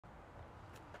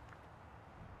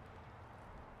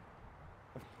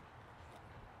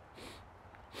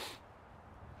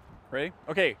Ready?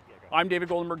 Okay, I'm David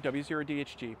Goldenberg,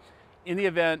 W0DHG. In the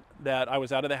event that I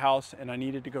was out of the house and I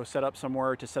needed to go set up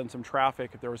somewhere to send some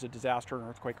traffic, if there was a disaster, an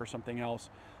earthquake or something else,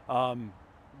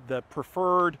 the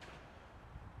preferred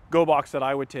go box that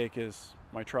I would take is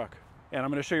my truck. And I'm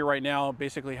going to show you right now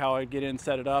basically how I get in,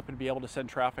 set it up, and be able to send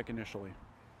traffic initially.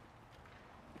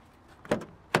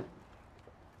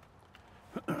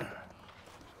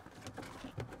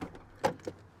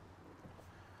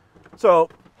 So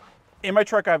in my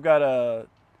truck, I've got a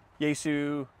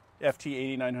Yaesu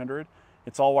FT8900.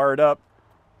 It's all wired up,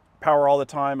 power all the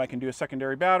time. I can do a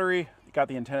secondary battery. Got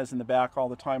the antennas in the back all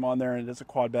the time on there, and it is a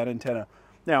quad band antenna.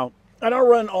 Now, I don't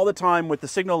run all the time with the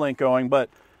signal link going, but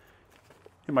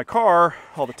in my car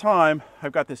all the time,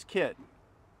 I've got this kit.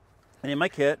 And in my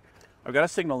kit, I've got a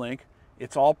signal link.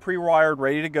 It's all pre-wired,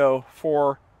 ready to go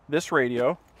for this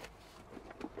radio.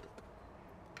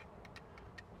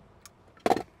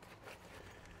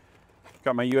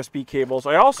 Got my USB cables.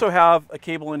 I also have a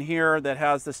cable in here that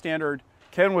has the standard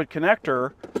Kenwood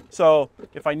connector. So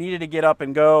if I needed to get up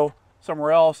and go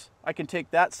somewhere else, I can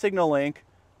take that signal link,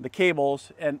 the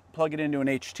cables, and plug it into an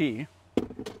HT.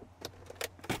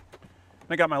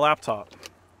 I got my laptop.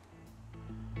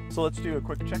 So let's do a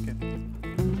quick check-in.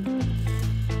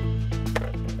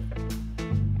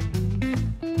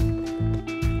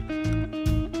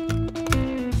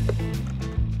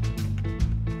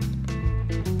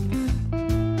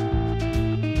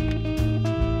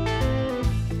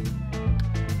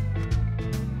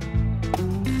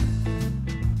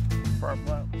 Fire up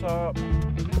the laptop,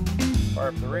 fire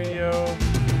up the radio,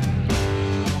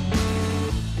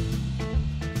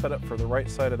 set up for the right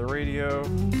side of the radio,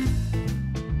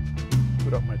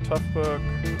 put up my tough book,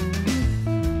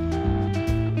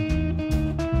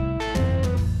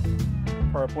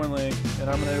 fire up Winlink, and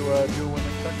I'm going to do a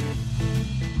Winlink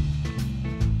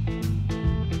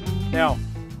check. Now,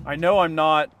 I know I'm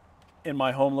not in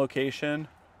my home location,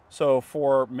 so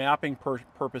for mapping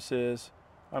purposes,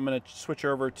 I'm going to switch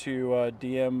over to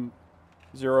DM04JC,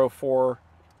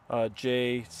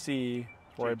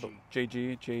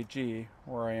 JG,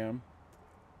 where I am.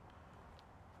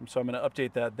 And so I'm going to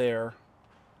update that there.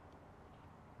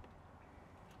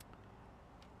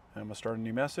 And I'm going to start a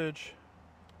new message.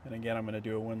 And again, I'm going to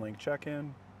do a Winlink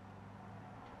check-in.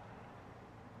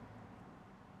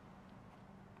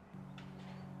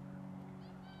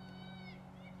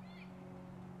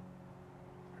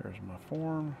 Here's my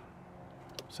form.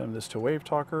 Send this to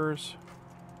WaveTalkers.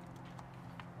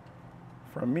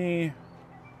 From me.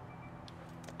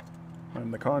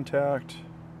 I'm the contact.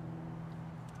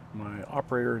 My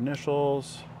operator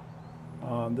initials.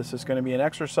 This is going to be an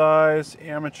exercise,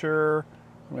 amateur.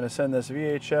 I'm going to send this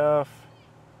VHF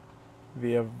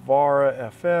via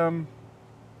VARA FM.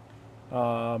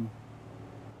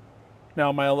 Now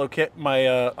I'm not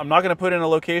going to put in a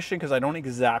location because I don't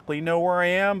exactly know where I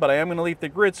am, but I am going to leave the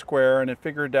grid square, and it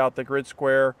figured out the grid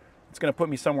square. It's going to put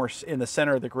me somewhere in the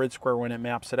center of the grid square when it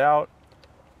maps it out.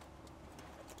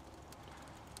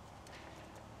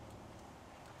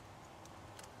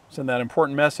 Send that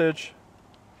important message.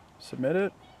 Submit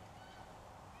it.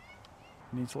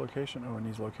 Needs location. Oh, it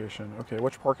needs location. Okay,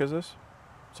 which park is this?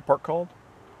 What's the park called?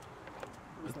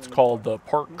 It's called the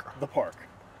park. The park.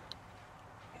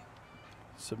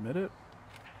 Submit it.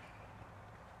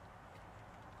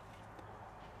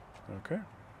 Okay.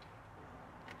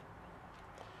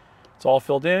 It's all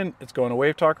filled in. It's going to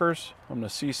WaveTalkers. I'm going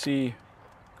to CC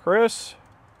Chris,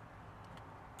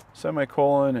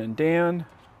 semicolon, and Dan,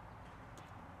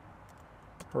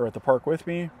 who are at the park with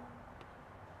me.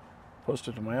 Post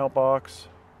it to my outbox.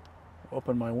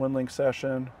 Open my Winlink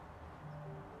session.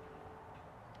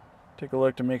 Take a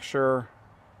look to make sure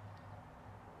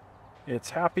it's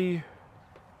happy.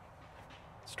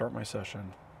 Start my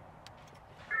session.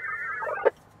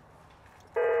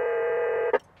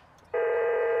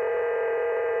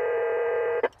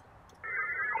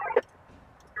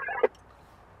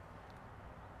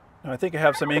 Now I think I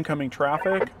have some incoming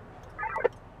traffic.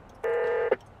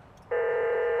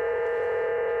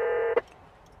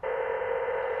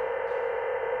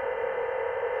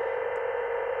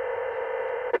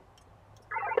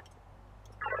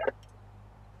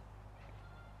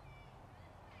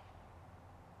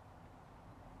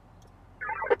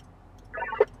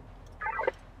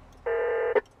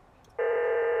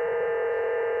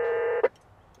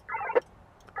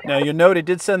 Now you'll note it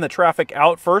did send the traffic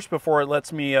out first before it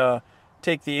lets me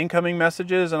take the incoming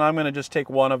messages, and I'm going to just take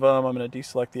one of them. I'm going to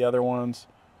deselect the other ones.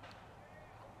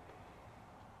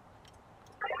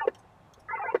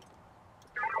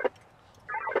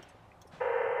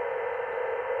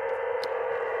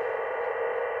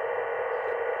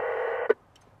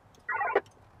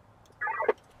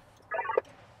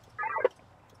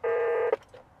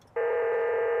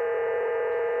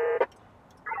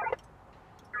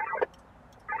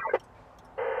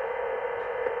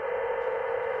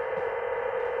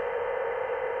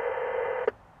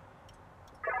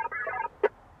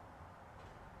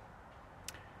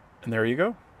 And there you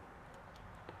go.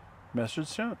 Message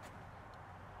sent.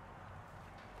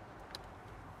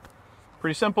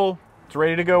 Pretty simple. It's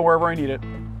ready to go wherever I need it.